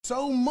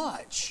so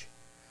much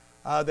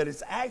that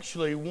it's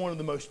actually one of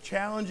the most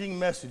challenging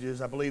messages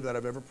I believe that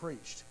I've ever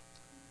preached.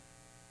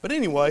 But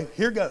anyway,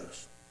 here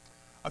goes.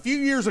 A few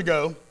years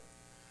ago,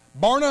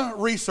 Barna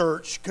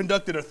Research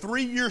conducted a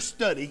 3-year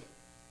study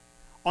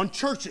on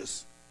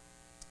churches.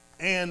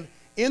 And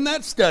in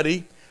that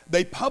study,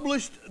 they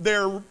published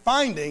their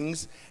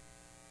findings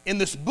in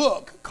this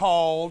book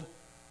called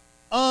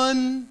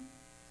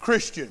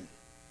Unchristian.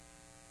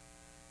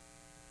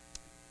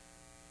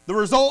 The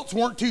results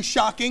weren't too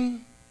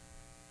shocking.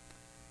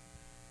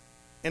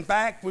 In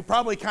fact, we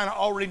probably kind of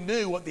already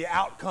knew what the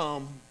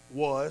outcome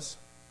was.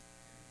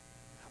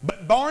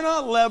 But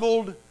Barna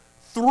leveled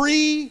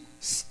 3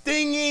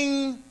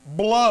 stinging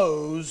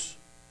blows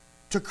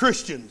to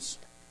Christians.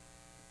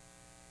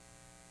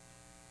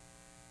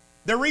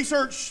 Their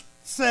research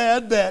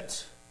said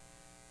that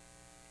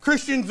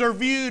Christians are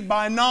viewed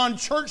by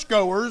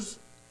non-churchgoers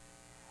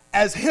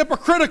as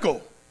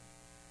hypocritical,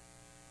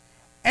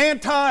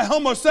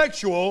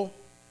 anti-homosexual,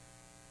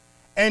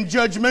 and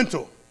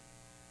judgmental.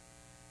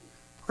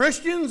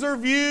 Christians are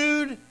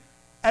viewed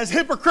as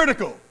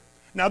hypocritical.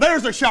 Now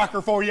there's a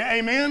shocker for you,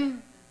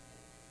 amen?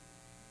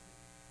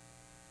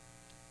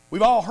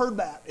 We've all heard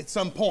that at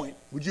some point.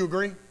 Would you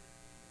agree?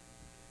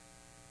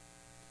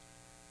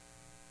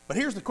 But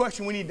here's the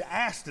question we need to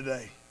ask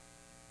today.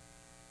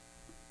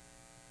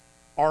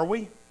 Are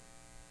we?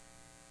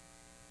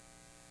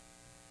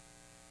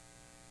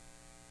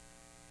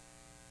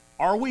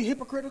 Are we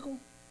hypocritical?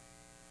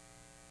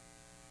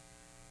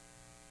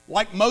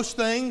 Like most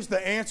things,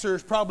 the answer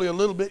is probably a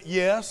little bit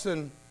yes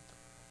and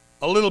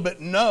a little bit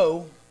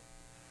no.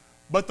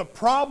 But the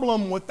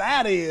problem with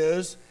that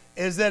is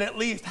that at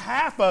least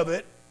half of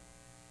it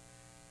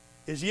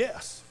is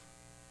yes.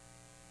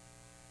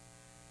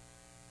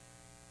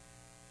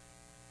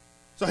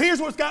 So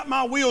here's what's got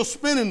my wheels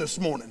spinning this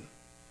morning.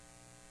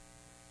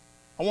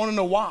 I want to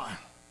know why.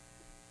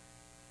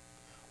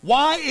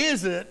 Why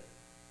is it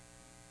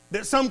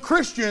that some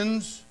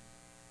Christians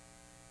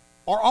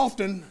are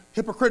often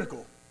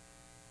hypocritical?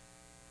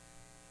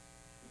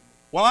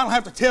 Well, I don't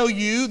have to tell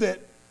you that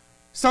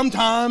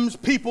sometimes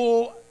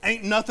people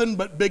ain't nothing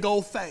but big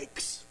old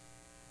fakes.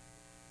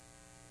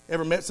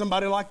 Ever met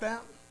somebody like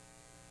that?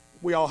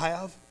 We all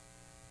have.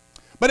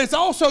 But it's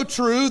also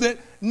true that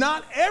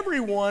not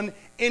everyone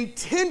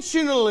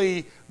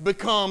intentionally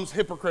becomes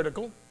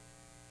hypocritical.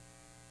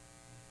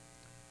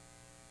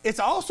 It's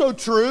also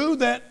true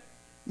that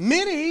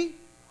many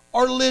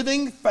are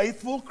living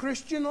faithful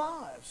Christian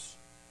lives.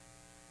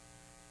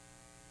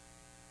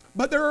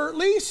 But there are at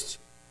least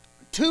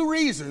 2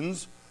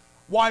 reasons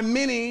why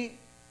many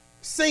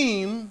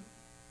seem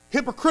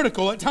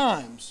hypocritical at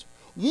times.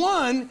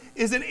 One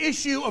is an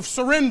issue of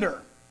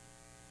surrender.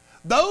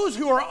 Those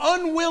who are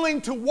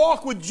unwilling to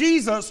walk with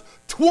Jesus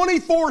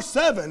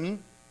 24/7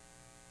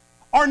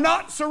 are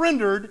not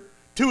surrendered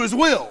to His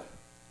will.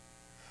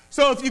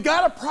 So if you've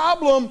got a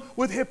problem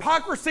with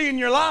hypocrisy in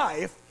your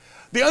life,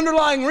 the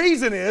underlying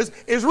reason is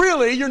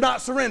really you're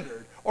not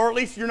surrendered, or at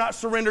least you're not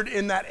surrendered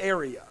in that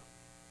area.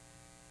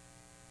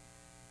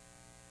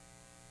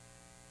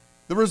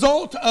 The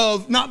result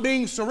of not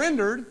being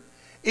surrendered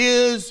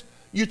is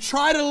you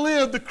try to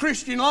live the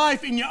Christian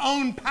life in your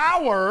own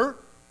power,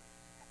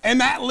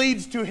 and that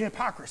leads to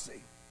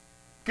hypocrisy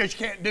because you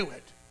can't do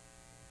it.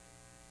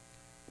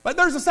 But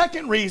there's a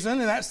second reason,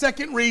 and that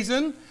second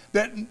reason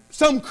that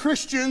some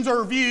Christians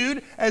are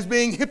viewed as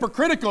being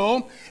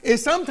hypocritical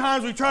is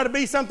sometimes we try to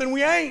be something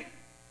we ain't.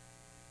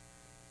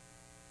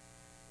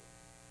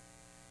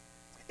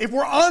 If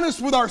we're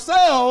honest with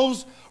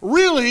ourselves,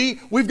 really,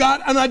 we've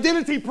got an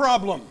identity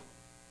problem.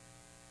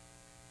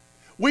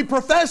 We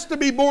profess to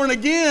be born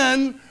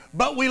again,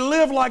 but we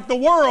live like the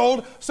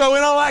world, so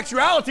in all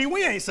actuality,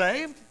 we ain't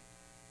saved.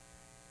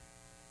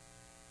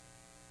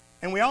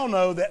 And we all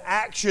know that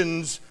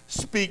actions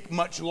speak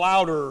much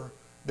louder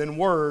than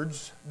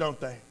words, don't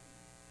they?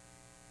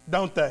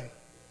 Don't they?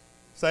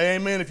 Say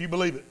amen if you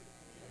believe it.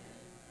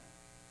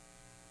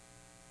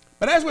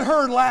 But as we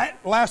heard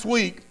last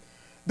week,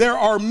 there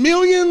are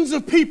millions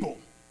of people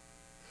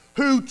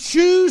who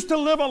choose to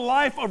live a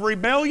life of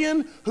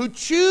rebellion, who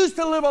choose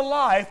to live a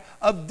life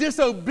of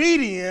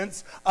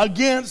disobedience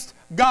against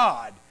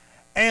God.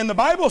 And the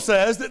Bible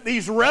says that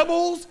these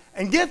rebels,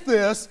 and get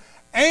this,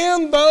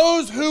 and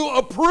those who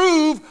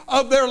approve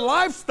of their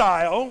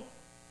lifestyle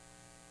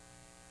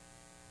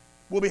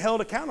will be held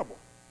accountable.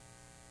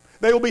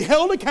 They will be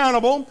held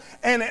accountable,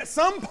 and at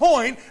some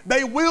point,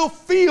 they will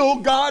feel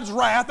God's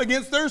wrath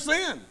against their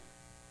sin.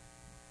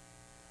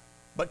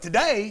 But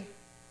today,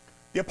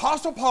 the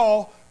Apostle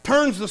Paul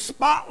turns the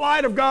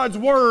spotlight of God's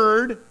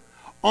Word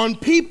on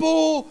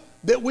people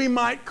that we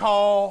might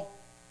call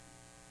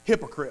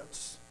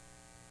hypocrites.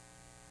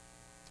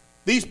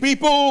 These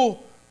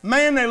people,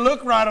 man, they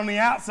look right on the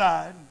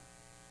outside,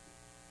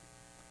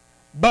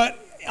 but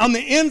on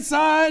the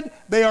inside,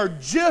 they are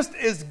just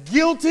as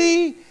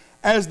guilty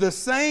as the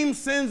same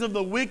sins of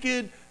the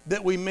wicked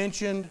that we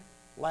mentioned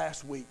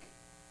last week.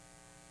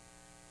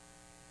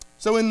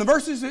 So in the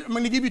verses that I'm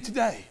going to give you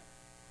today,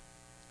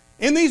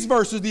 In these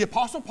verses, the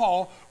Apostle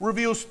Paul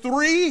reveals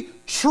three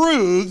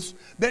truths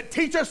that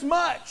teach us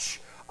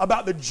much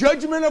about the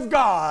judgment of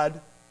God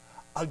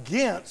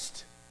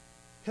against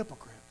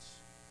hypocrites.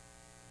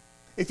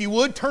 If you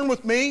would, turn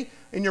with me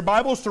in your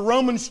Bibles to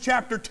Romans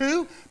chapter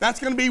 2. That's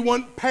going to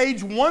be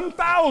page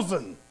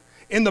 1000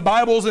 in the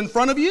Bibles in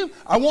front of you.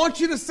 I want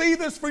you to see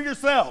this for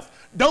yourself.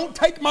 Don't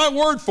take my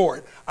word for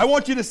it. I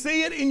want you to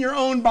see it in your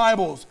own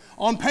Bibles.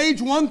 On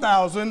page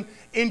 1000,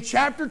 in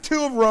chapter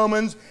 2 of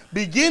Romans,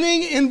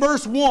 beginning in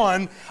verse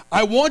 1,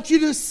 I want you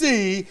to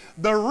see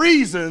the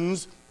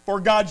reasons for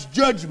God's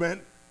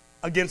judgment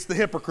against the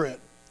hypocrite.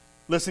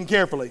 Listen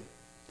carefully.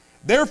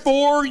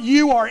 Therefore,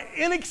 you are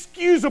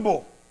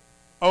inexcusable,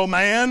 O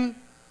man,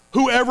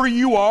 whoever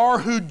you are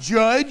who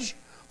judge,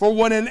 for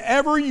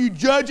whenever you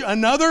judge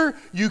another,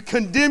 you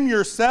condemn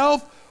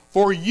yourself,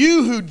 for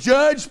you who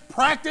judge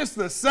practice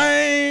the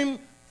same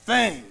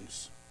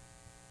things.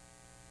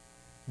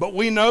 But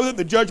we know that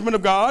the judgment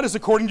of God is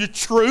according to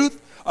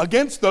truth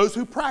against those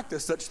who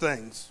practice such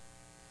things.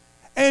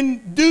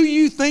 And do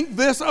you think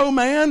this, O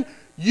man,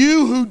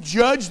 you who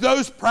judge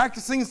those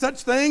practicing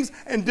such things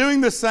and doing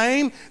the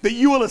same, that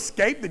you will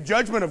escape the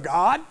judgment of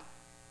God?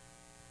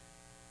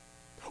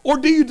 Or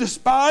do you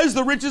despise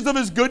the riches of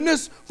his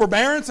goodness,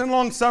 forbearance, and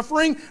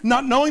long-suffering,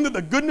 not knowing that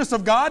the goodness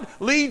of God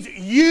leads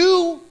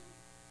you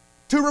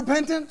to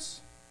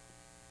repentance?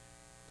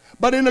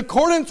 But in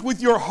accordance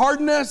with your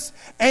hardness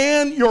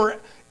and your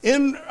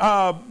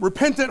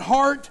repentant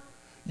heart,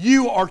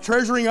 you are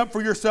treasuring up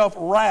for yourself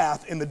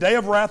wrath in the day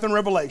of wrath and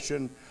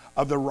revelation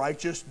of the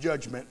righteous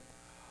judgment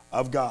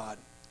of God.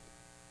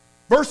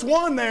 Verse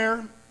 1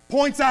 there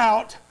points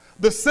out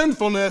the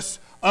sinfulness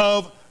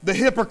of the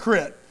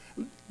hypocrite.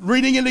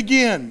 Reading it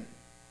again.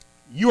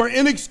 You are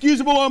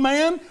inexcusable, O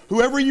man,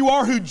 whoever you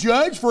are who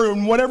judge, for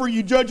in whatever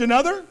you judge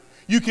another,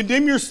 you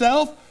condemn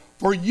yourself,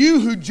 for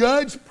you who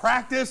judge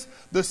practice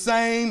the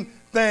same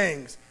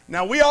things.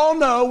 Now we all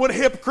know what a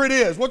hypocrite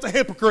is. What's a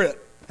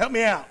hypocrite? Help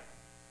me out.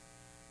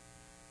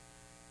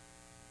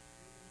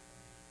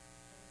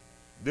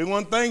 Do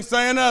one thing,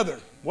 say another.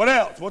 What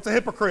else? What's a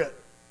hypocrite?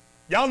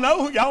 Y'all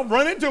know, y'all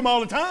run into them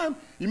all the time.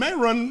 You may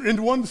run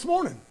into one this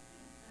morning.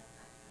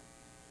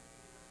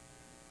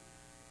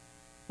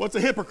 What's a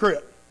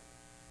hypocrite?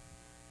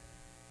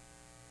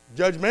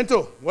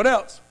 Judgmental. What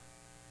else?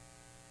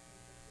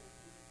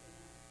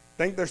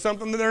 Think there's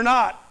something that they're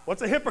not.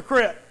 What's a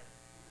hypocrite?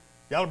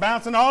 Y'all are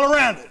bouncing all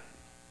around it.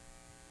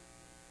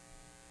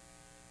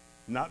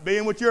 Not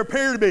being what you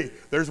appear to be.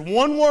 There's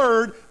one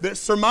word that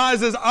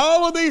surmises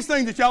all of these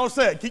things that y'all have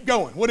said. Keep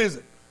going. What is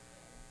it?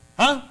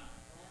 Huh?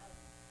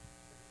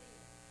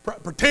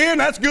 Pretend.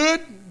 That's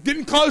good.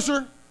 Getting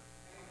closer.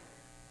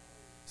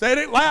 Say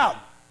it loud.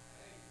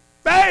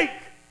 Fake.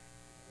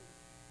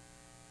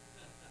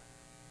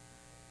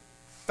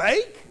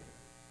 Fake?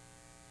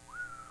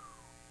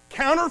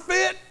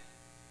 Counterfeit?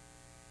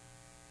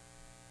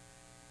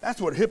 That's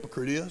what a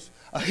hypocrite is.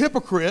 A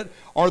hypocrite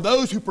are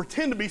those who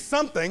pretend to be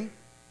something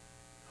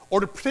or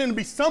to pretend to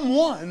be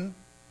someone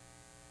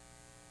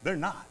they're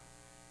not.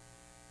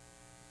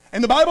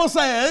 And the Bible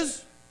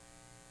says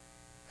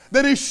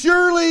that as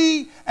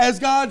surely as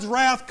God's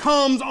wrath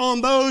comes on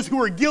those who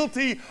are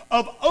guilty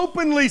of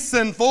openly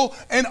sinful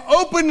and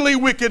openly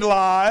wicked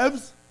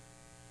lives,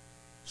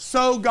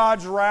 so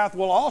God's wrath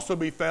will also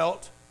be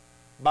felt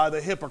by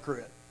the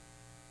hypocrite.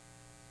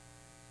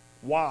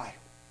 Why?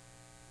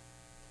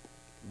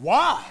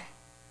 Why?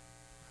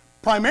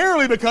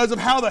 Primarily because of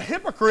how the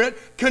hypocrite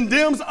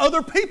condemns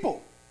other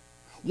people.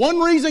 One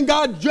reason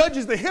God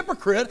judges the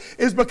hypocrite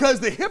is because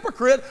the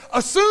hypocrite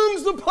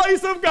assumes the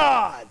place of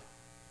God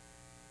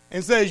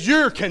and says,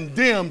 you're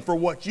condemned for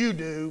what you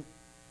do.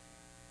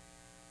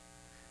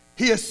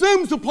 He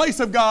assumes the place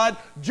of God,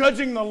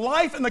 judging the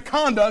life and the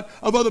conduct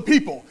of other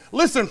people.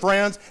 Listen,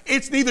 friends,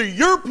 it's neither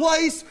your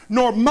place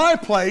nor my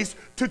place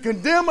to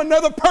condemn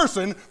another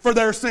person for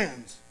their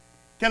sins.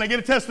 Can I get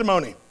a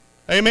testimony?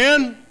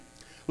 Amen?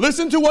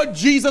 Listen to what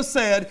Jesus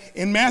said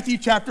in Matthew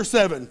chapter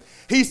 7.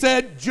 He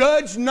said,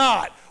 judge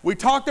not. We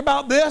talked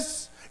about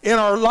this in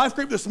our life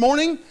group this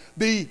morning.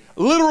 The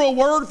literal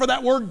word for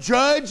that word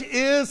judge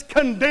is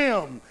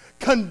condemn.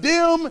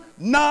 Condemn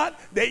not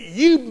that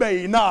you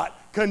may not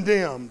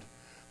condemned.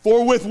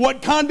 For with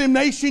what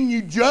condemnation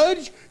you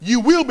judge,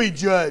 you will be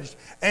judged.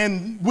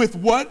 And with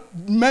what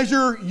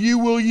measure you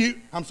will use,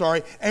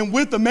 and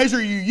with the measure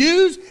you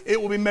use,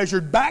 it will be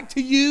measured back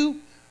to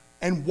you.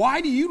 And why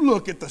do you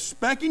look at the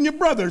speck in your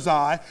brother's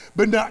eye,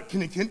 but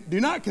do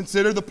not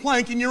consider the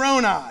plank in your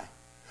own eye?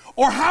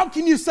 Or how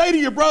can you say to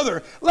your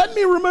brother, let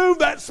me remove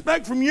that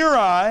speck from your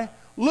eye?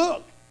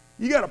 Look,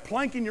 you got a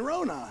plank in your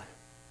own eye.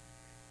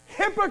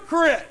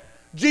 Hypocrite,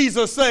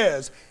 Jesus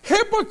says.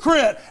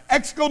 Hypocrite,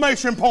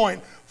 exclamation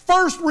point.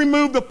 First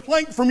remove the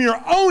plank from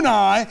your own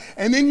eye,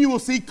 and then you will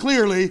see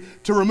clearly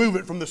to remove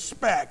it from the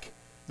speck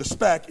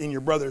in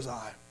your brother's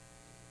eye.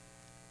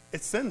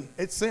 It's sin.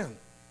 It's sin.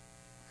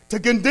 To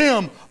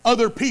condemn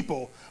other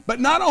people. But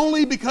not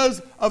only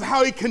because of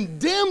how he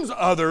condemns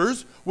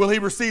others will he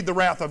receive the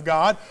wrath of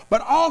God,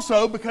 but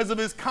also because of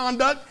his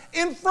conduct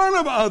in front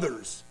of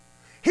others.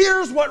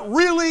 Here's what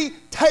really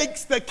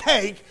takes the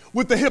cake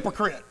with the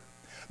hypocrite.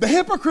 The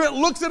hypocrite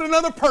looks at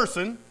another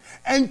person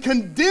and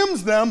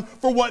condemns them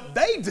for what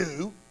they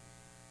do,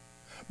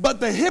 but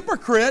the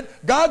hypocrite,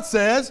 God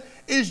says,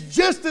 is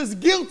just as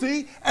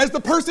guilty as the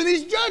person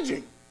he's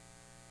judging.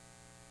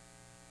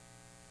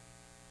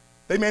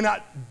 They may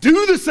not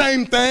do the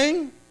same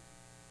thing.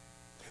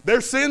 Their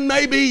sin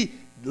may be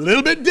a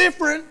little bit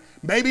different,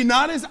 maybe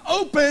not as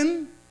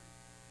open,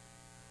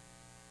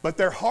 but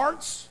their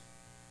hearts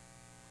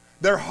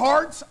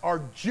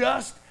are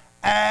just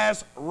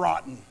as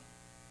rotten.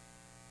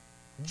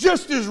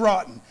 Just as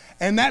rotten.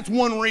 And that's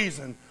one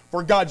reason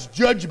for God's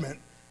judgment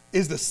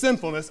is the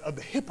sinfulness of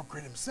the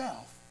hypocrite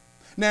himself.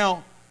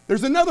 Now,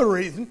 there's another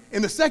reason.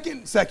 In the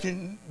second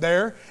section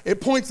there,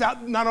 it points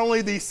out not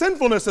only the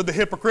sinfulness of the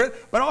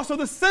hypocrite, but also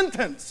the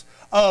sentence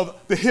of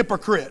the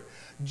hypocrite.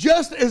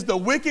 Just as the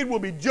wicked will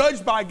be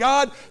judged by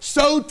God,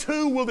 so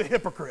too will the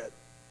hypocrite.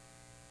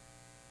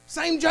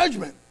 Same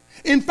judgment.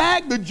 In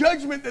fact, the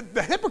judgment that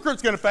the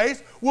hypocrite's going to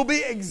face will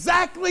be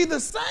exactly the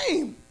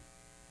same.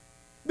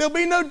 There'll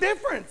be no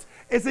difference.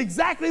 It's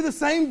exactly the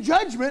same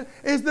judgment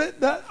as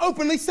the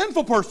openly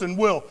sinful person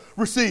will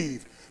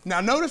receive. Now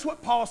notice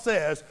what Paul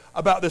says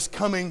about this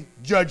coming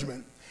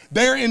judgment.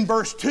 There in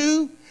verse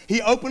 2,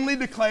 he openly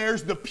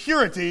declares the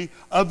purity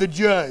of the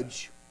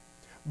judge.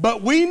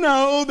 But we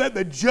know that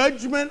the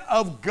judgment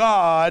of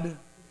God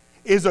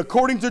is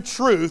according to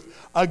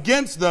truth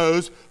against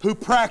those who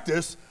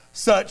practice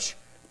such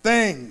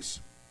things.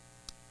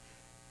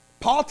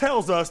 Paul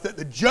tells us that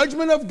the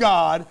judgment of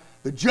God,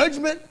 the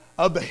judgment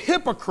of the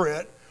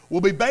hypocrite,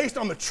 will be based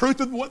on the truth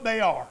of what they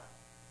are.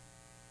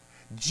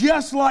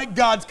 Just like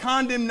God's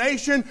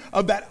condemnation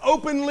of that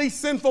openly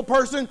sinful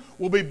person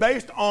will be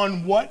based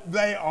on what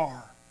they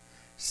are.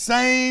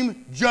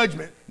 Same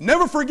judgment.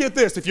 Never forget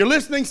this. If you're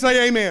listening,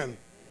 say amen.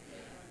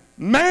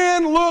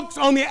 Man looks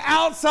on the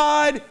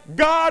outside,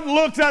 God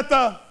looks at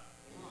the...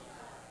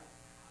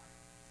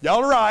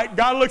 Y'all are right.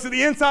 God looks at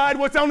the inside.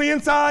 What's on the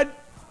inside?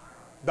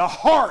 The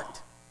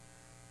heart.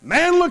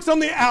 Man looks on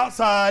the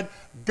outside,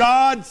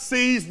 God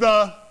sees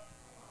the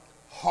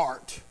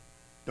heart.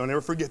 Don't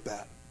ever forget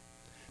that.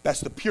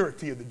 That's the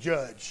purity of the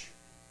judge.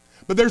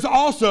 But there's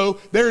also,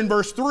 there in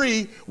verse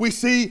 3, we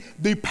see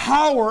the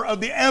power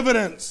of the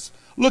evidence.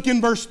 Look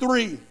in verse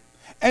 3.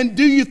 And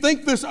do you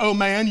think this, O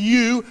man,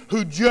 you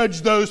who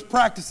judge those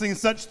practicing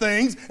such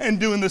things and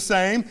doing the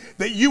same,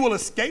 that you will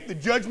escape the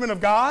judgment of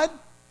God?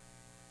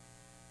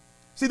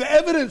 See, the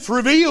evidence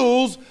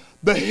reveals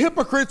the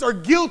hypocrites are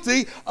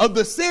guilty of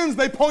the sins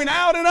they point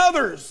out in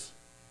others.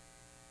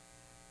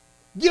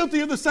 Guilty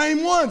of the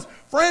same ones.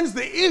 Friends,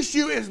 the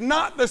issue is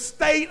not the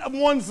state of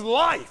one's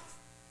life.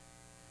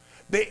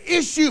 The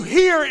issue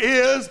here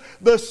is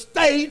the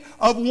state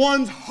of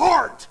one's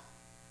heart.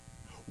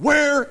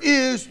 Where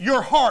is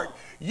your heart?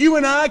 You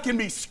and I can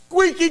be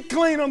squeaky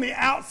clean on the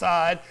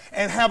outside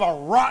and have a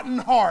rotten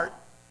heart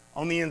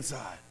on the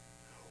inside.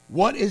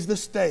 What is the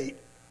state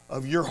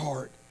of your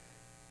heart?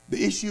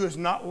 The issue is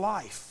not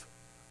life,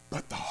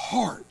 but the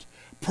heart.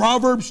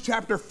 Proverbs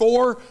chapter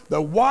 4,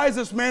 the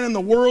wisest man in the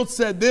world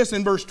said this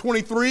in verse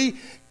 23,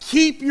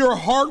 keep your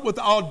heart with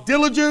all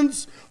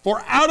diligence,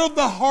 for out of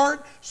the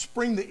heart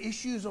spring the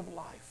issues of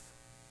life.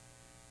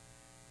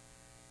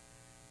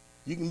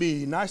 You can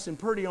be nice and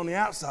pretty on the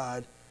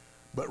outside,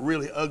 but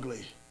really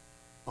ugly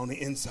on the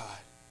inside.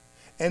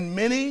 And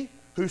many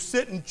who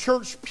sit in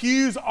church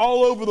pews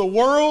all over the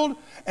world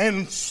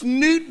and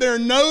snoot their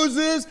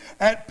noses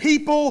at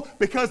people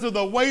because of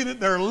the way that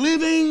they're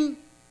living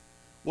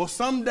will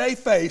someday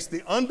face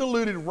the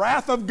undiluted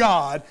wrath of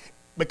God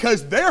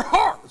because their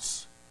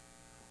hearts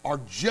are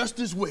just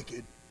as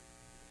wicked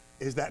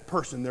as that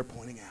person they're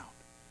pointing out.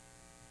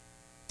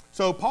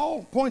 So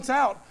Paul points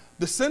out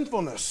the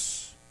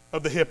sinfulness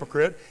of the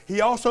hypocrite.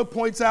 He also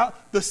points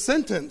out the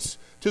sentence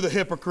to the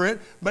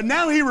hypocrite, but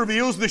now he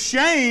reveals the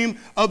shame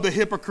of the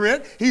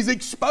hypocrite. He's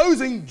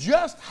exposing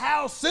just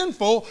how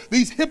sinful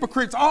these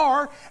hypocrites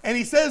are, and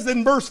he says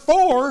in verse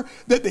 4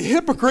 that the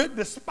hypocrite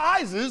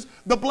despises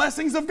the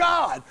blessings of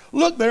God.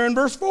 Look there in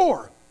verse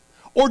 4.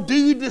 Or do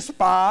you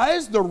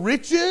despise the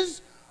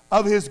riches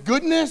of his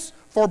goodness,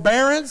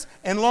 forbearance,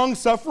 and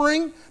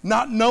long-suffering,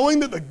 not knowing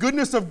that the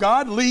goodness of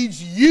God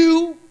leads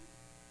you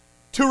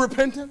to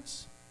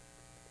repentance?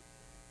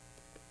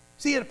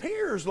 See, it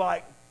appears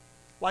like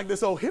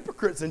this old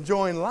hypocrite's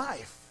enjoying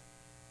life.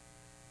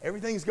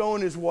 Everything's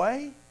going his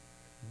way.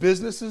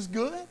 Business is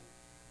good.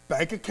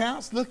 Bank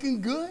account's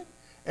looking good.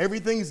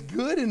 Everything's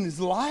good in his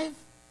life.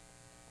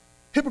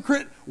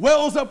 Hypocrite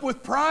wells up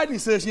with pride and he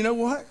says, you know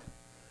what?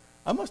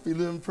 I must be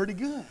living pretty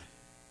good.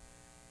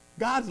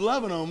 God's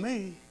loving on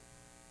me.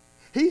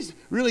 He's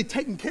really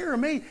taking care of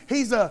me.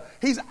 He's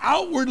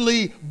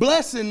outwardly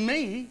blessing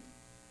me.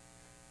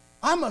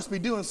 I must be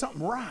doing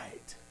something right.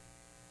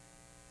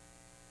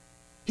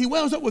 He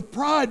wells up with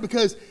pride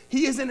because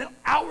he isn't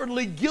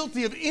outwardly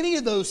guilty of any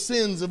of those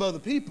sins of other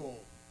people.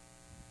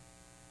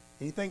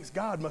 He thinks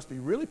God must be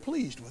really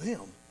pleased with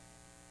him.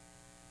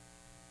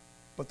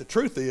 But the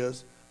truth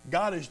is,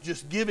 God is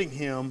just giving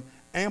him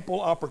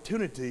ample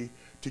opportunity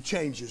to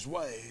change his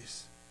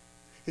ways.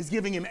 He's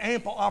giving him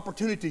ample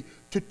opportunity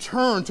to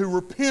turn, to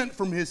repent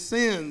from his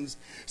sins.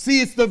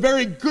 See, it's the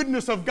very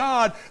goodness of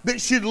God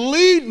that should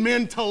lead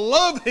men to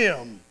love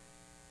him.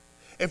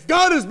 If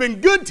God has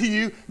been good to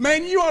you,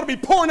 man, you ought to be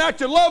pouring out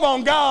your love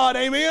on God,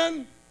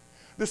 amen?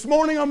 This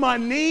morning on my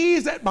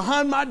knees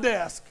behind my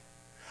desk,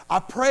 I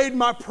prayed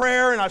my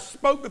prayer and I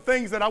spoke the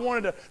things that I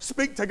wanted to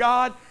speak to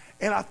God,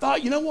 and I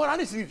thought, you know what, I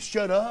just need to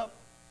shut up.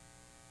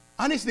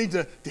 I just need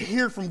to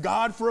hear from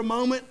God for a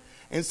moment.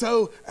 And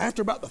so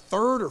after about the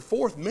third or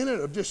fourth minute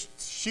of just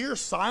sheer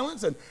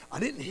silence, and I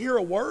didn't hear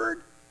a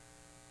word,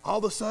 all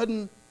of a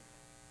sudden,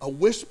 a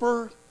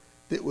whisper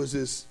that was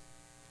as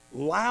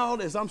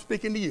loud as I'm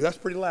speaking to you. That's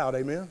pretty loud,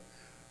 amen?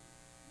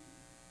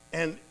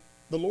 And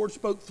the Lord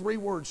spoke 3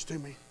 words to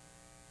me.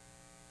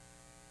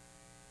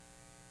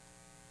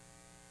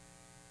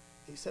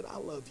 He said, I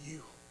love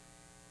you.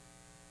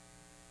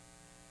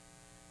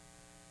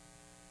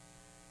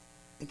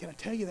 And can I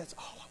tell you that's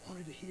all I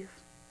wanted to hear?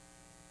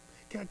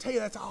 Can I tell you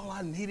that's all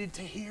I needed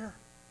to hear?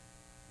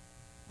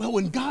 Well,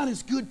 when God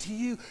is good to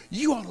you,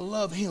 you ought to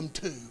love him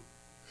too.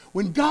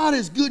 When God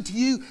is good to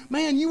you,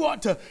 man, you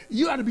ought to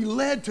be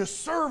led to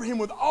serve him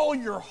with all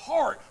your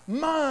heart,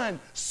 mind,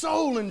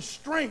 soul, and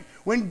strength.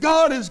 When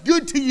God is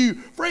good to you,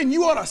 friend,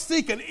 you ought to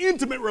seek an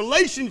intimate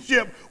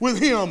relationship with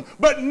him.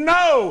 But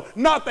no,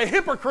 not the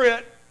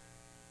hypocrite.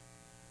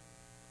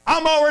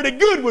 I'm already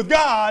good with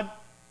God.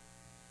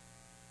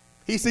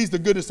 He sees the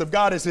goodness of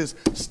God as his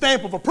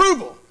stamp of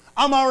approval.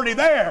 I'm already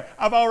there.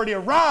 I've already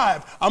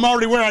arrived. I'm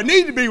already where I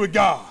need to be with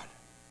God.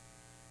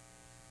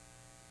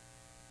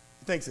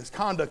 He thinks his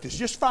conduct is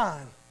just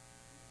fine.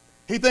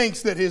 He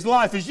thinks that his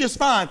life is just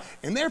fine.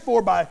 And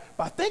therefore, by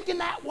thinking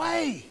that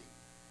way,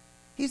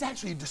 he's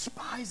actually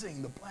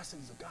despising the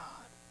blessings of God.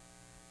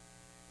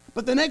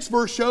 But the next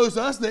verse shows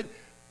us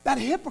that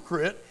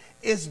hypocrite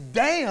is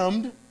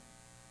damned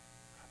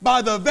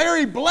by the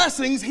very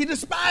blessings he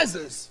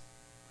despises.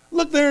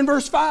 Look there in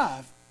verse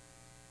 5.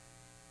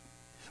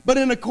 But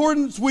in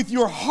accordance with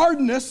your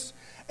hardness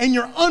and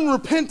your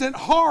unrepentant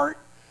heart,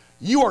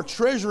 you are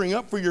treasuring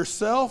up for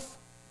yourself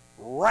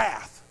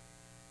wrath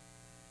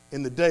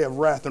in the day of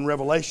wrath and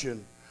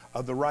revelation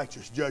of the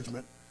righteous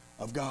judgment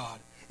of God.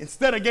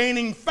 Instead of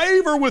gaining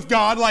favor with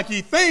God like he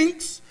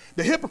thinks,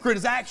 the hypocrite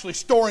is actually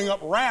storing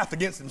up wrath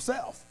against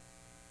himself.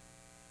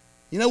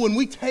 You know, when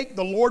we take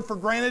the Lord for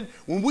granted,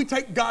 when we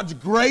take God's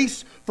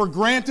grace for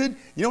granted,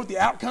 you know what the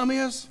outcome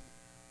is?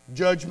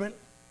 Judgment.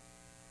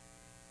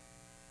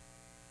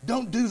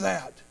 Don't do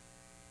that.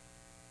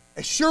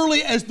 As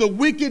surely as the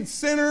wicked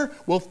sinner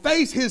will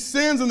face his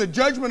sins in the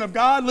judgment of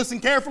God,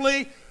 listen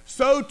carefully,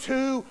 so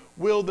too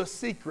will the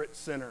secret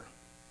sinner.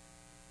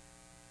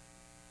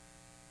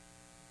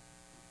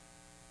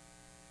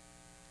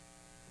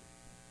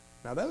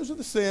 Now those are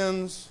the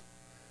sins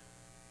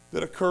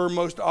that occur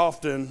most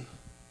often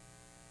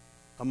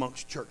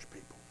amongst church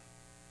people.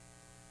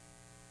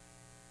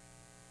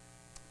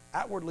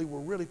 Outwardly, we're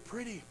really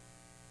pretty.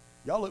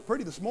 Y'all look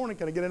pretty this morning.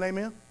 Can I get an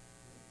amen?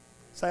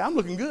 Say, I'm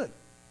looking good.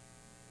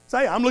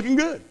 Say, I'm looking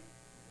good.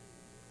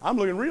 I'm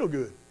looking real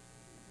good.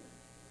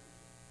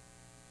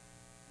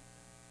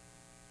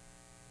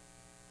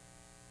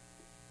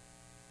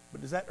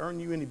 But does that earn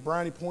you any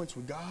brownie points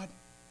with God?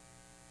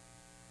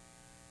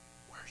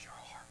 Where's your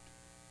heart?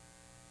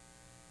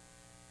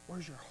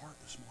 Where's your heart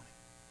this morning?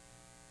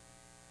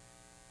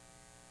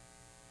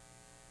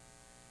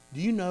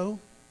 Do you know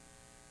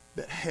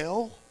that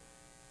hell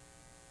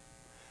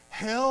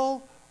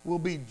will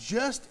be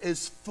just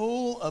as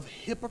full of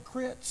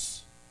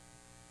hypocrites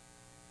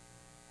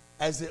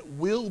as it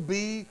will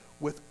be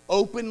with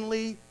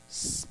openly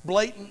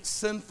blatant,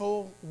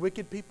 sinful,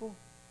 wicked people?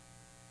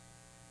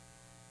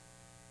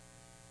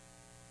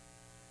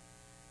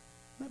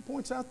 That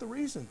points out the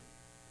reason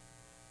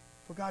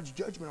for God's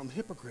judgment on the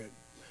hypocrite.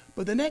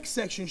 But the next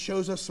section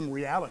shows us some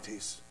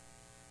realities.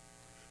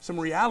 Some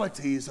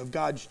realities of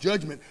God's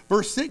judgment.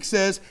 Verse 6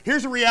 says,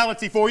 here's a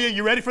reality for you.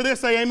 You ready for this?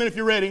 Say amen if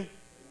you're ready.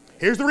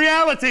 Here's the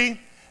reality.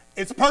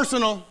 It's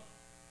personal.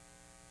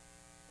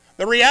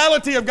 The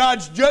reality of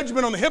God's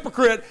judgment on the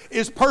hypocrite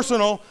is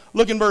personal.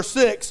 Look in verse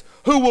 6.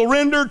 Who will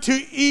render to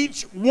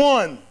each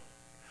one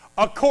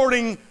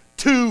according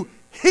to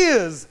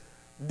his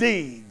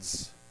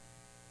deeds.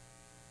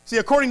 See,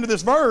 according to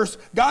this verse,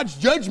 God's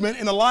judgment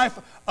in the life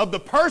of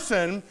the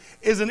person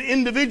is an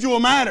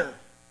individual matter.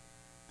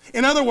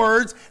 In other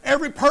words,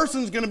 every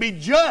person's going to be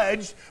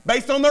judged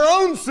based on their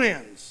own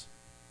sins.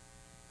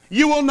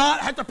 You will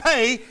not have to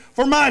pay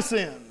for my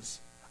sins.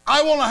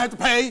 I will not have to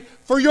pay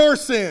for your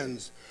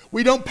sins.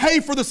 We don't pay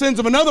for the sins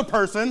of another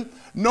person,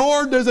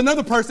 nor does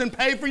another person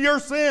pay for your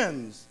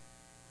sins.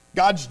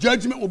 God's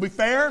judgment will be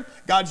fair.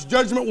 God's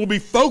judgment will be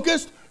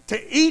focused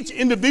to each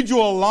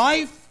individual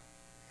life.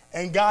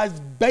 And God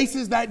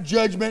bases that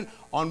judgment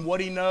on what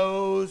he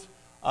knows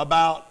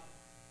about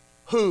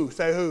who,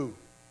 say who,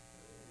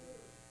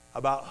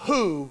 about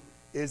who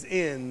is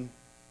in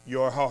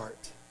your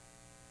heart.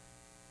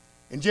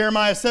 In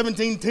Jeremiah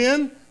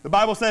 17:10, the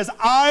Bible says,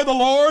 I, the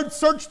Lord,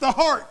 search the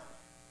heart.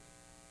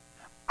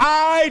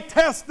 I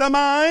test the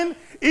mind,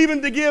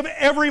 even to give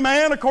every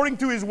man according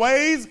to his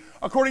ways,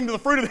 according to the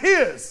fruit of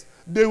his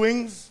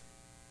doings.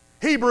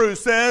 Hebrews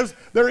says,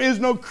 there is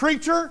no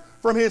creature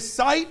from his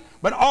sight,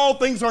 but all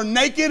things are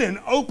naked and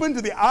open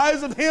to the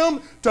eyes of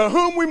him to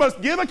whom we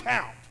must give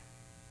account.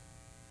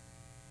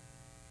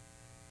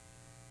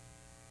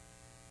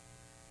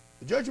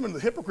 The judgment of the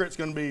hypocrite is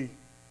going to be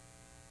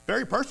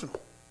very personal.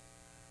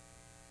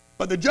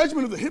 But the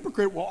judgment of the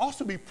hypocrite will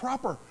also be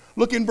proper.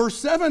 Look in verse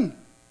 7.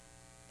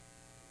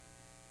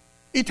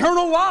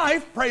 Eternal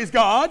life, praise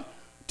God,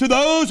 to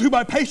those who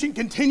by patient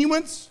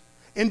continuance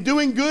in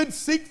doing good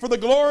seek for the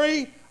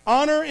glory,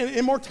 honor, and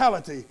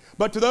immortality.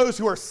 But to those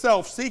who are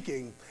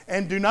self-seeking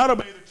and do not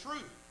obey the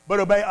truth,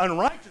 but obey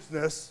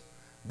unrighteousness,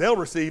 they'll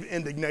receive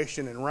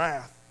indignation and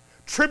wrath,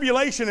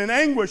 tribulation and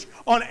anguish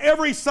on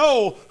every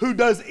soul who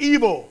does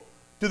evil,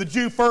 to the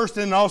Jew first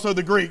and also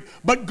the Greek.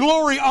 But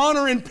glory,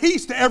 honor, and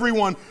peace to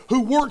everyone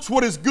who works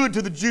what is good,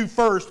 to the Jew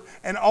first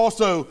and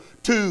also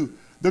to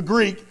the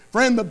Greek.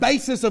 Friend, the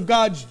basis of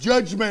God's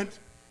judgment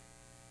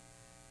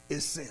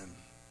is sin.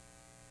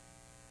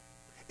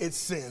 It's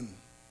sin.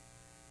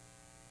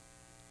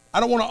 I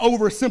don't want to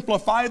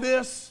oversimplify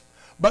this,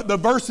 but the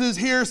verses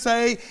here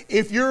say,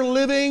 if you're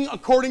living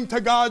according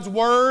to God's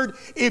word,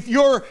 if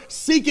you're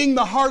seeking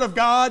the heart of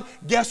God,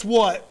 guess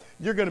what?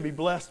 You're going to be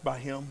blessed by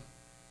Him.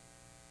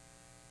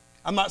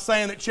 I'm not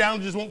saying that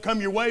challenges won't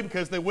come your way,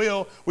 because they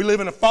will. We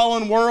live in a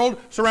fallen world,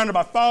 surrounded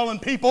by fallen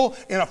people,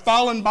 in a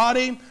fallen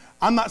body.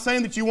 I'm not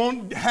saying that you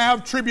won't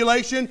have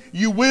tribulation.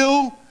 You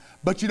will.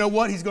 But you know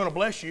what? He's going to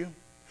bless you.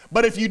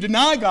 But if you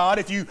deny God,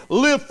 if you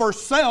live for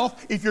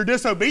self, if you're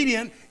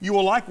disobedient, you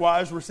will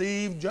likewise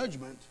receive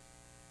judgment.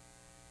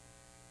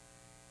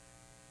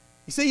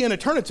 You see, in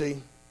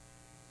eternity,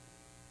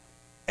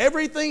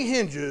 everything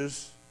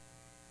hinges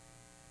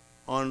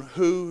on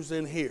who's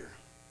in here.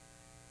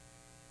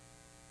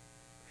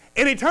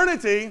 In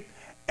eternity,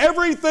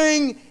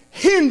 everything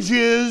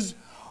hinges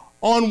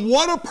on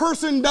what a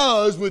person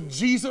does with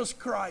Jesus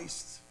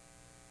Christ.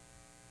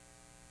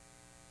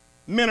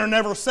 Men are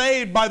never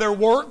saved by their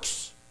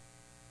works.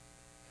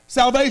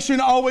 Salvation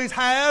always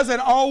has and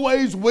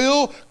always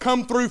will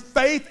come through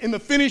faith in the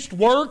finished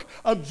work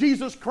of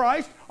Jesus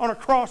Christ on a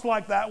cross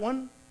like that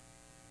one.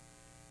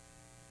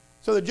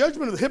 So the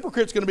judgment of the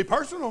hypocrite is going to be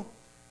personal,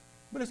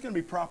 but it's going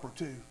to be proper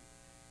too.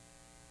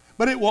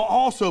 But it will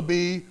also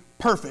be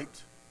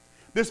perfect.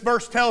 This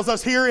verse tells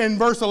us here in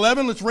verse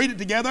 11, let's read it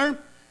together.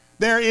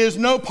 There is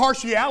no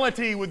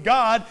partiality with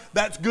God.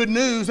 That's good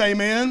news,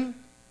 amen?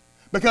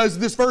 Because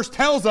this verse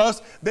tells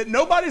us that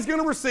nobody's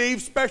going to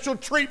receive special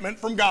treatment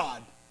from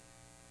God.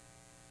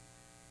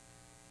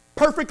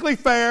 Perfectly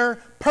fair,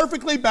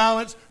 perfectly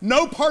balanced,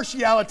 no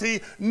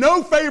partiality,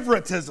 no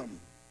favoritism.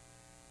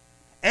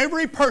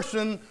 Every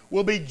person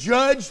will be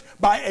judged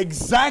by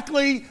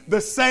exactly the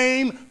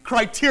same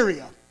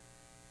criteria.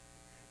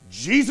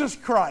 Jesus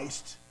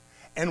Christ,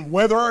 and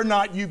whether or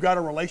not you've got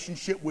a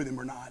relationship with Him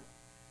or not.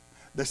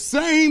 The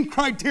same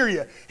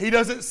criteria. He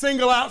doesn't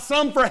single out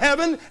some for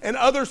heaven and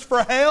others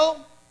for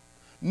hell.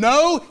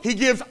 No, He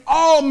gives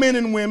all men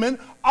and women,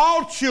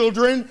 all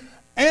children,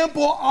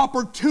 ample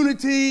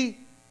opportunity,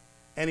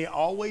 and He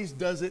always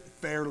does it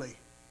fairly.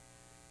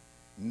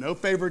 No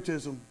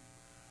favoritism,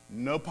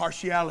 no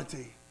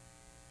partiality.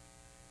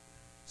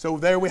 So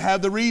there we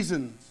have the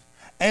reasons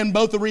and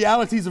both the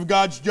realities of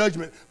God's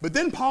judgment. But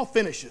then Paul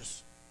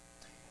finishes,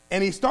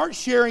 and he starts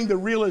sharing the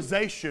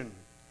realization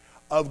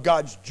of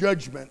God's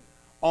judgment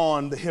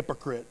on the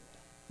hypocrite.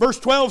 Verse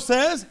 12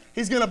 says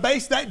he's going to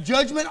base that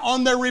judgment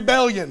on their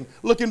rebellion.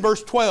 Look in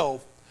verse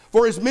 12.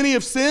 For as many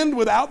have sinned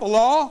without the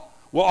law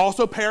will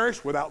also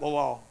perish without the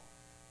law.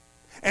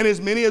 And as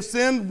many have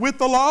sinned with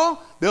the law,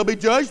 they'll be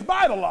judged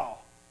by the law.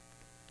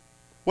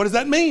 What does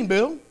that mean,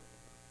 Bill?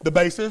 The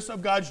basis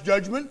of God's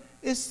judgment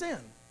is sin.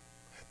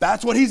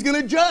 That's what He's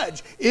going to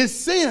judge, is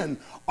sin.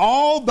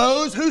 All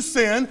those who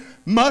sin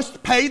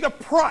must pay the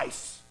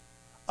price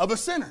of a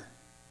sinner.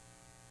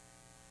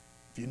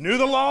 If you knew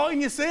the law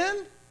and you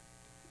sinned,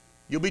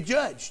 you'll be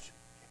judged.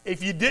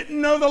 If you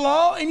didn't know the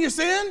law and you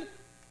sinned,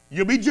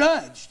 you'll be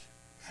judged.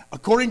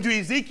 According to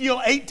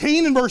Ezekiel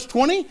 18 and verse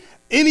 20,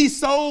 any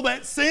soul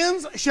that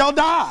sins shall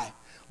die.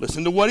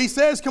 Listen to what he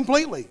says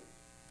completely.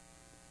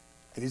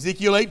 In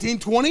Ezekiel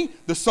 18:20,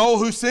 the soul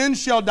who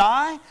sins shall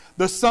die.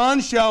 The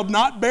son shall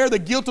not bear the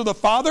guilt of the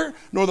father,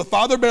 nor the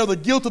father bear the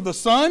guilt of the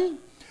son.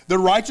 The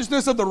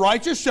righteousness of the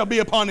righteous shall be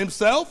upon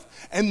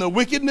himself, and the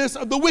wickedness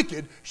of the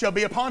wicked shall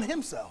be upon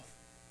himself.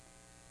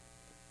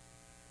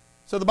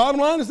 So the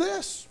bottom line is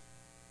this.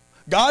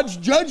 God's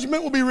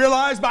judgment will be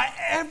realized by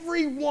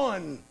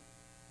everyone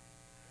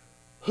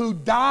who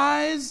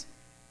dies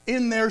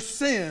in their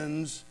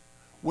sins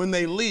when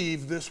they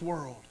leave this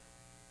world.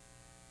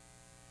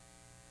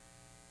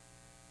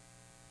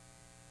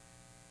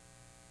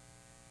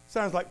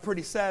 Sounds like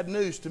pretty sad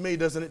news to me,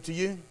 doesn't it to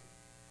you?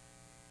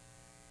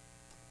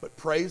 But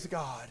praise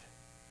God,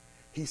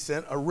 He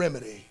sent a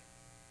remedy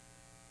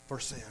for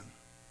sin.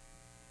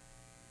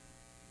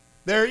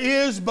 There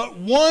is but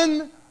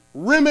one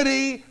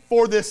remedy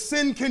for this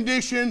sin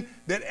condition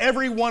that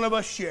every one of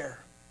us share.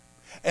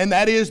 And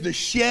that is the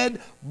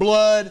shed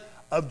blood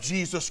of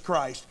Jesus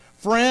Christ.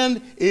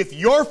 Friend, if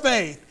your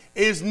faith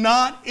is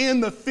not in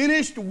the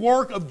finished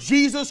work of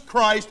Jesus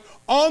Christ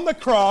on the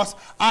cross,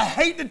 I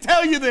hate to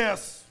tell you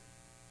this,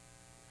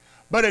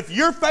 but if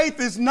your faith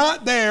is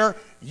not there,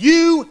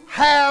 you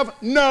have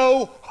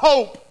no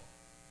hope.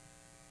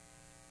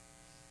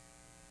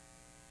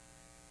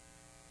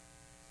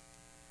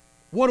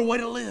 What a way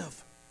to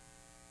live.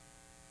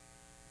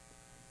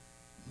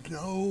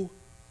 No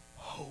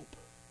hope.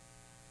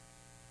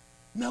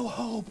 No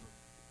hope.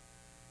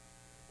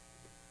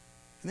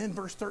 And then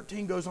verse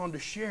 13 goes on to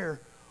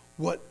share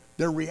what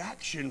their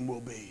reaction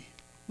will be.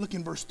 Look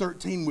in verse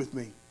 13 with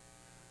me.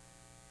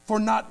 For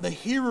not the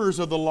hearers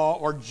of the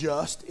law are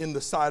just in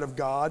the sight of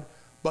God,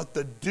 but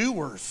the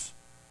doers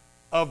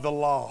of the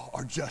law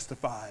are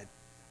justified.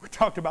 We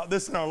talked about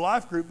this in our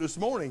life group this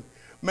morning.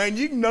 Man,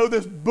 you can know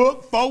this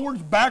book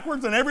forwards,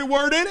 backwards, and every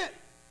word in it.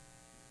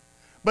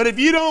 But if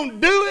you don't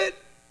do it,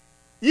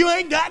 you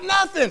ain't got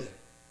nothing.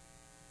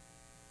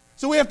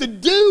 So we have to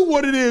do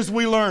what it is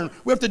we learn.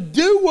 We have to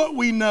do what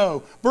we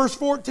know. Verse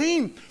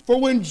 14, for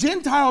when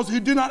Gentiles who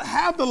do not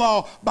have the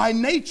law by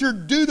nature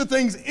do the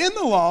things in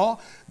the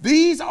law,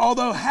 these,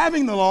 although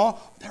having the law,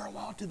 they're a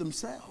law to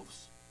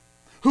themselves,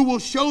 who will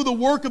show the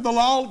work of the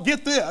law,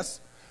 get this,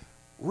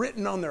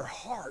 written on their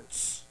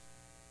hearts.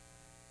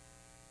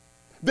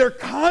 Their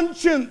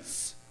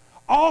conscience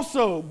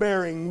also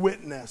bearing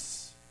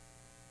witness.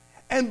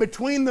 And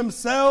between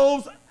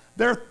themselves,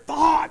 their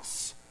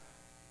thoughts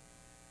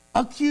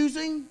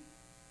accusing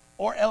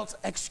or else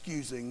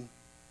excusing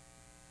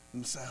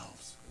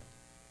themselves.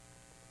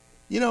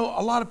 You know,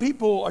 a lot of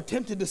people are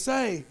tempted to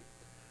say,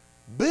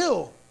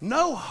 Bill,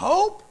 no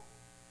hope?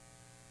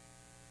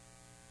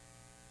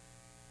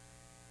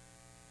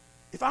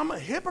 If I'm a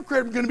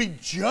hypocrite, I'm going to be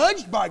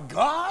judged by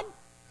God?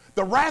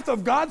 The wrath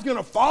of God's going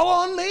to fall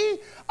on me?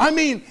 I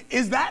mean,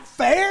 is that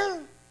fair?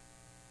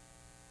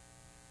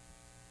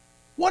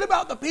 What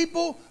about the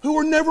people who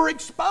were never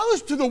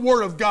exposed to the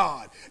Word of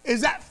God?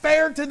 Is that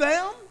fair to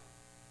them?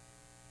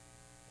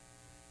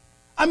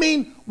 I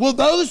mean, will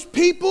those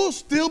people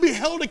still be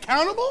held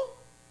accountable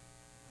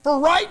for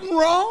right and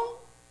wrong?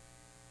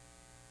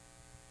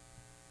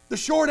 The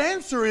short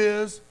answer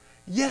is,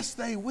 yes,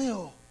 they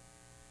will.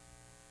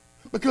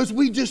 Because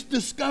we just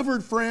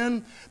discovered,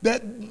 friend,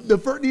 that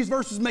these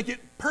verses make it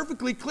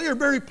perfectly clear,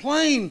 very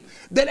plain,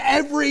 that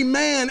every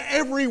man,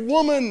 every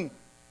woman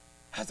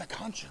has a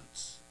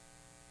conscience.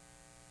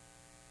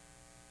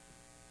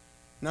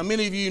 Now,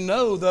 many of you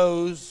know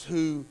those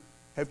who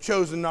have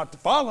chosen not to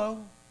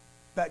follow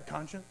that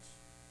conscience.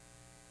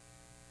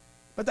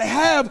 But they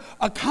have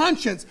a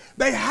conscience.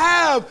 They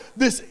have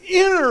this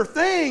inner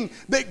thing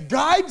that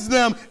guides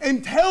them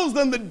and tells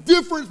them the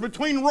difference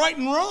between right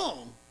and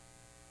wrong.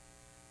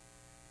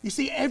 You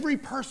see, every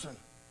person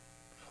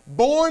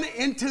born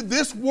into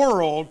this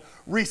world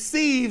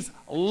receives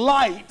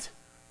light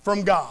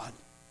from God.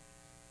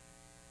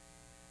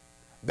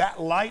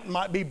 That light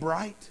might be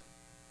bright.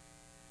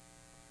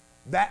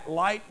 That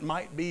light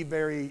might be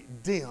very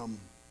dim.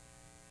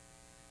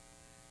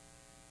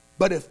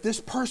 But if this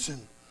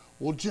person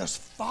will just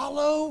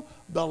follow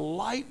the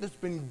light that's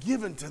been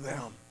given to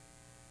them,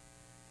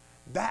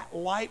 that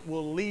light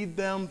will lead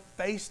them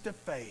face to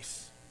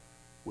face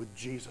with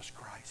Jesus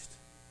Christ.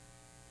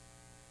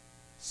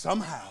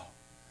 Somehow,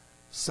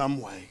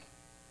 some way.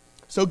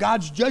 So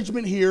God's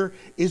judgment here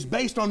is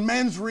based on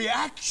man's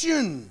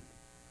reaction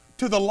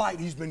to the light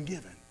he's been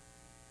given.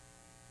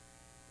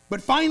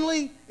 But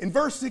finally, in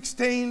verse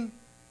 16,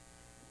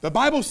 the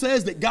Bible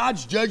says that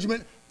God's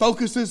judgment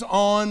focuses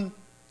on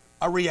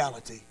a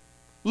reality.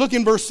 Look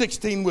in verse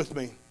 16 with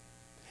me.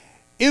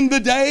 In the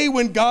day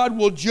when God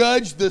will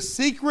judge the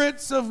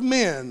secrets of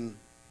men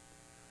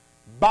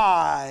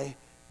by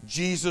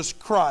Jesus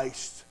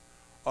Christ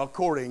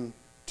according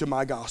to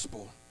my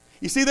gospel.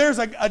 You see, there's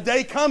a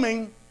day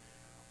coming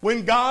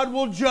when God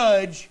will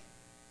judge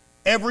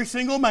every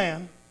single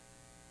man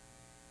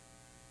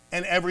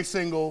and every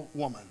single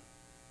woman.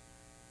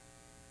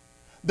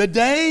 The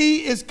day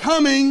is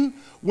coming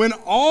when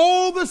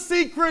all the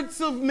secrets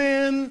of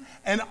men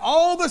and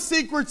all the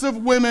secrets of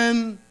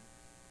women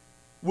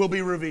will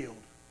be revealed.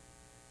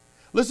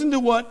 Listen to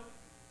what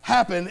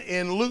happened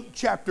in Luke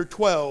chapter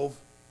 12.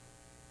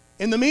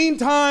 In the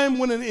meantime,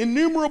 when an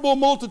innumerable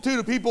multitude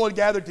of people had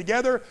gathered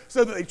together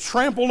so that they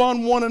trampled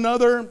on one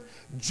another,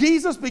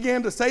 Jesus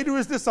began to say to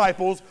his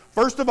disciples,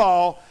 first of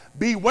all,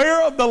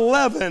 beware of the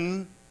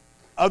leaven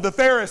of the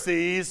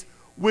Pharisees,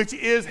 which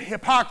is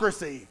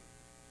hypocrisy.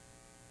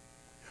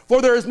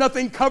 For there is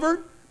nothing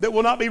covered that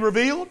will not be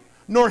revealed,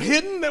 nor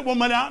hidden that will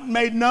not be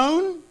made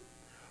known.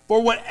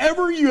 For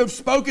whatever you have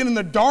spoken in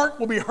the dark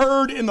will be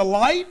heard in the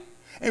light,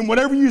 and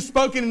whatever you've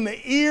spoken in the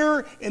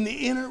ear in the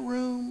inner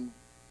room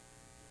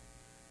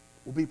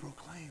will be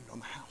proclaimed on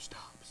the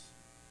housetops.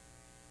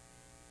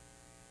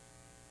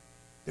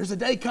 There's a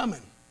day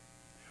coming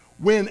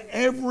when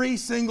every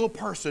single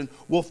person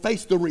will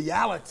face the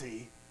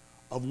reality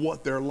of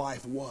what their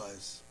life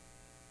was.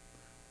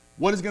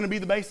 What is going to be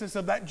the basis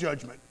of that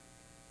judgment?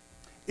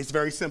 It's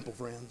very simple,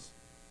 friends.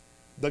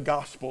 The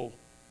gospel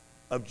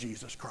of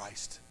Jesus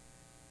Christ.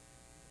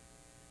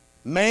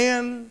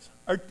 Man's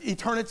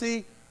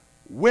eternity,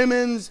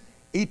 women's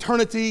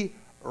eternity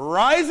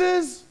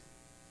rises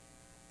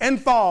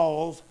and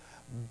falls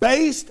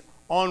based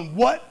on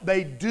what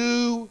they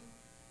do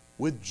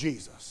with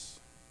Jesus.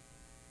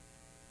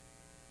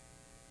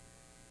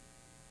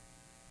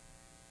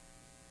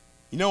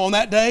 You know, on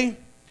that day,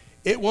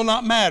 it will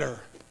not matter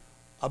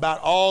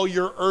about all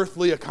your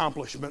earthly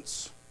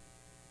accomplishments.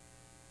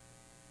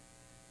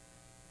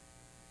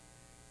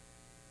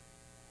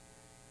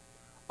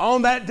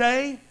 On that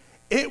day,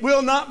 it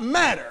will not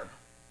matter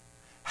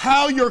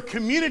how your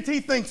community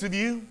thinks of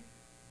you.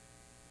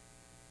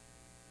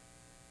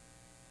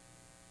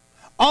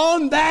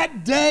 On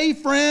that day,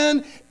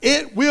 friend,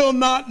 it will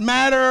not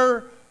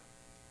matter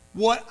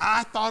what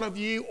I thought of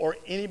you or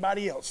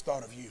anybody else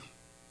thought of you.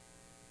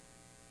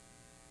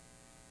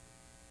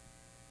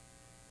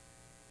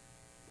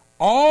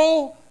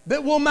 All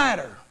that will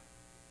matter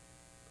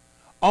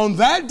on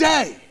that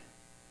day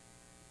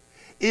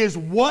is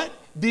what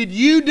did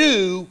you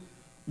do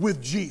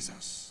with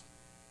Jesus?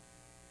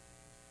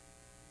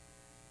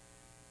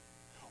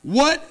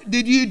 What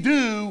did you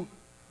do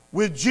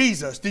with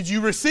Jesus? Did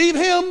you receive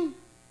him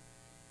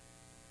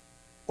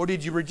or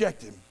did you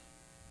reject him?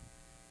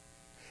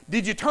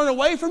 Did you turn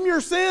away from your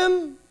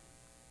sin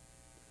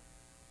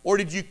or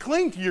did you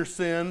cling to your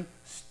sin,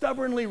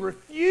 stubbornly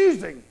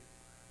refusing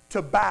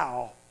to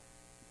bow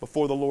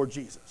before the Lord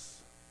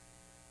Jesus?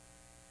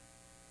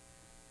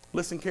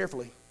 Listen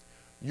carefully.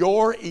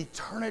 Your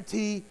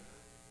eternity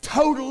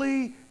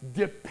totally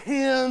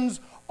depends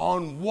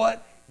on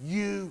what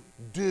you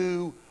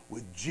do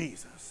with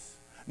Jesus.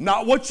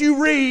 Not what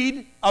you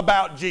read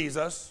about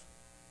Jesus,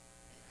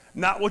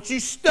 not what you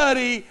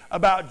study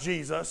about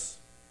Jesus,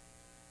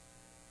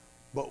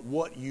 but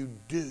what you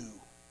do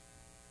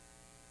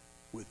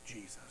with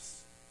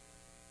Jesus.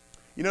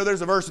 You know,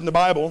 there's a verse in the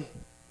Bible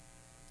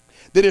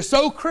that is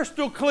so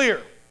crystal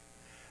clear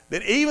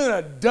that even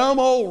a dumb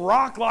old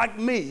rock like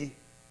me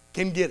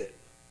can get it.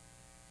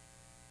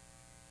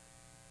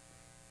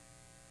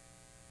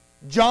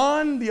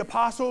 John the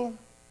apostle,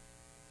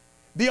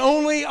 the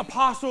only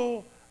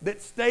apostle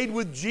that stayed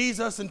with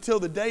Jesus until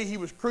the day he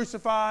was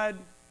crucified,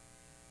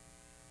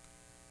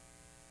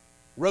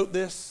 wrote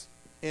this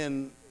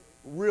in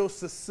real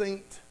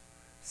succinct,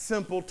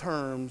 simple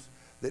terms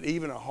that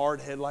even a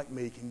hard head like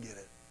me can get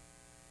it.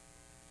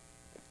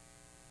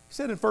 He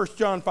said in 1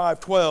 John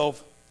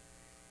 5:12,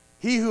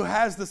 he who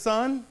has the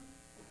Son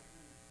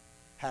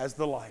has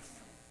the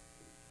life.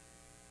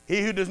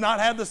 He who does not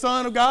have the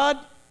Son of God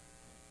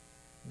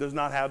does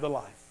not have the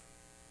life.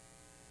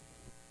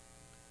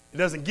 It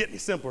doesn't get any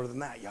simpler than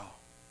that, y'all.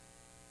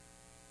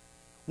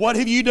 What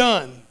have you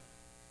done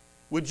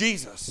with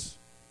Jesus?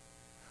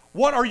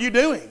 What are you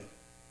doing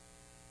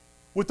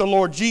with the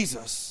Lord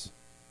Jesus?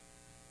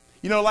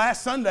 You know,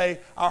 last Sunday,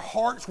 our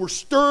hearts were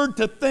stirred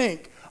to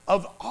think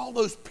of all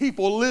those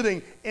people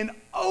living in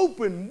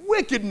open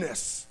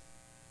wickedness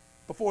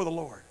before the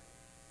Lord.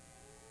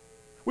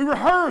 We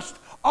rehearsed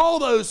all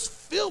those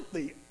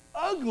filthy,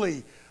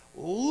 ugly,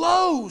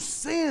 low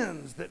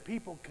sins that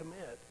people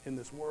commit in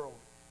this world.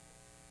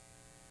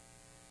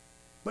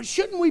 But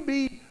shouldn't we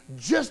be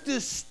just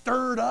as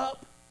stirred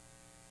up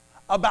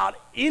about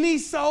any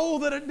soul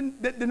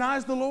that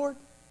denies the Lord?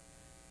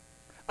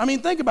 I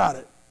mean, think about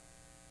it.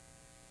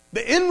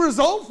 The end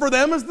result for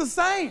them is the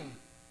same.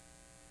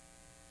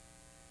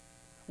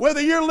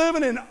 Whether you're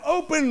living in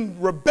open,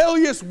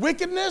 rebellious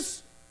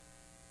wickedness,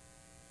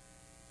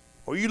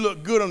 or you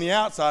look good on the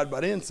outside,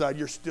 but inside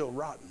you're still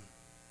rotten.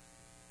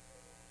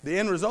 The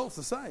end result's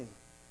the same.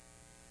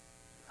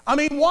 I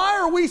mean, why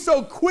are we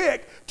so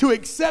quick to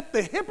accept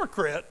the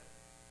hypocrite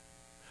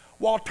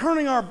while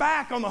turning our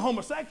back on the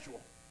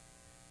homosexual?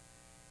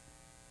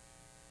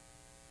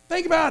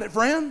 Think about it,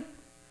 friend.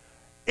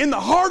 In the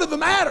heart of the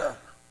matter,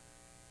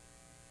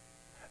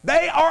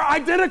 they are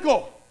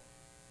identical.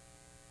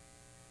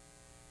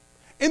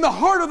 In the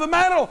heart of the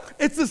matter,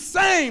 it's the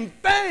same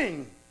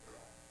thing.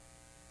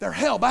 They're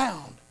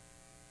hell-bound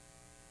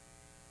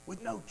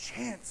with no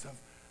chance of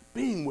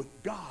being with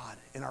God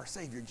and our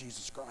Savior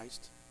Jesus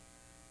Christ.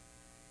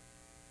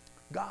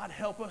 God,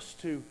 help us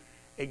to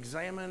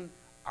examine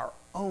our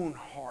own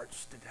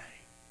hearts today.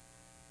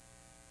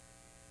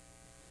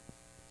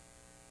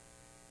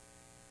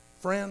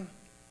 Friend,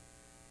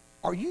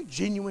 are you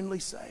genuinely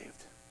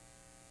saved?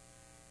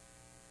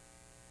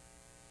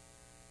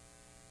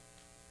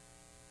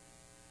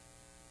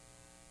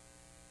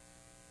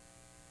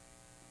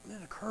 When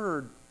it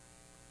occurred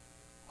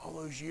all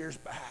those years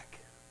back,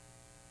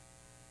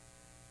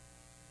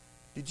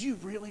 did you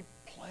really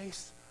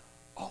place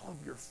all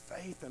of your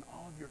faith and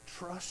all of your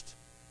trust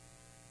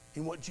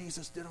in what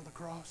Jesus did on the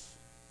cross?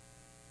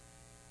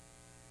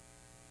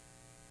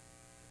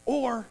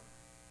 Or,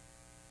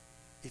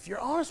 if you're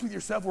honest with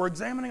yourself, we're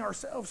examining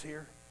ourselves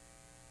here.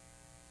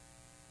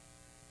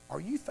 Are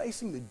you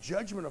facing the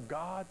judgment of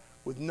God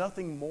with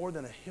nothing more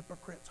than a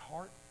hypocrite's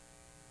heart?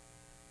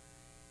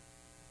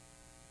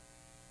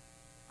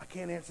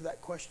 can't answer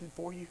that question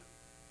for you.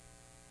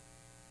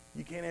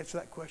 You can't answer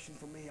that question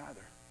for me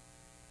either.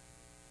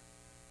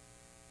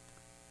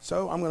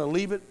 So I'm going to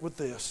leave it with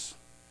this.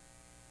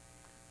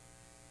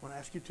 I want to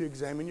ask you to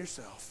examine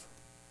yourself.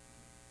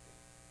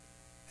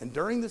 And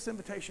during this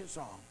invitation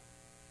song,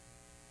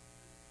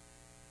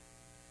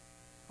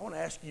 I want to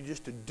ask you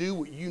just to do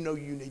what you know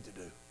you need to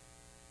do.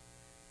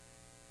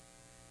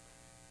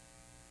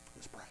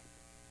 Let's pray.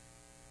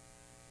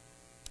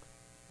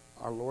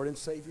 Our Lord and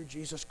Savior,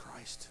 Jesus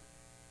Christ.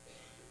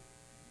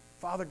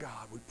 Father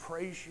God, we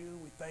praise you,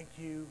 we thank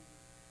you,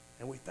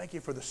 and we thank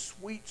you for the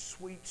sweet,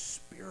 sweet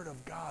Spirit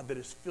of God that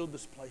has filled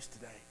this place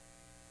today.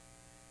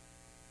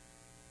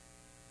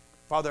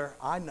 Father,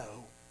 I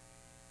know,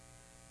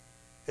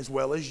 as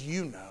well as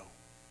you know,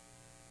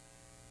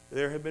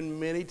 there have been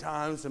many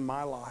times in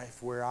my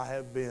life where I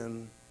have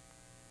been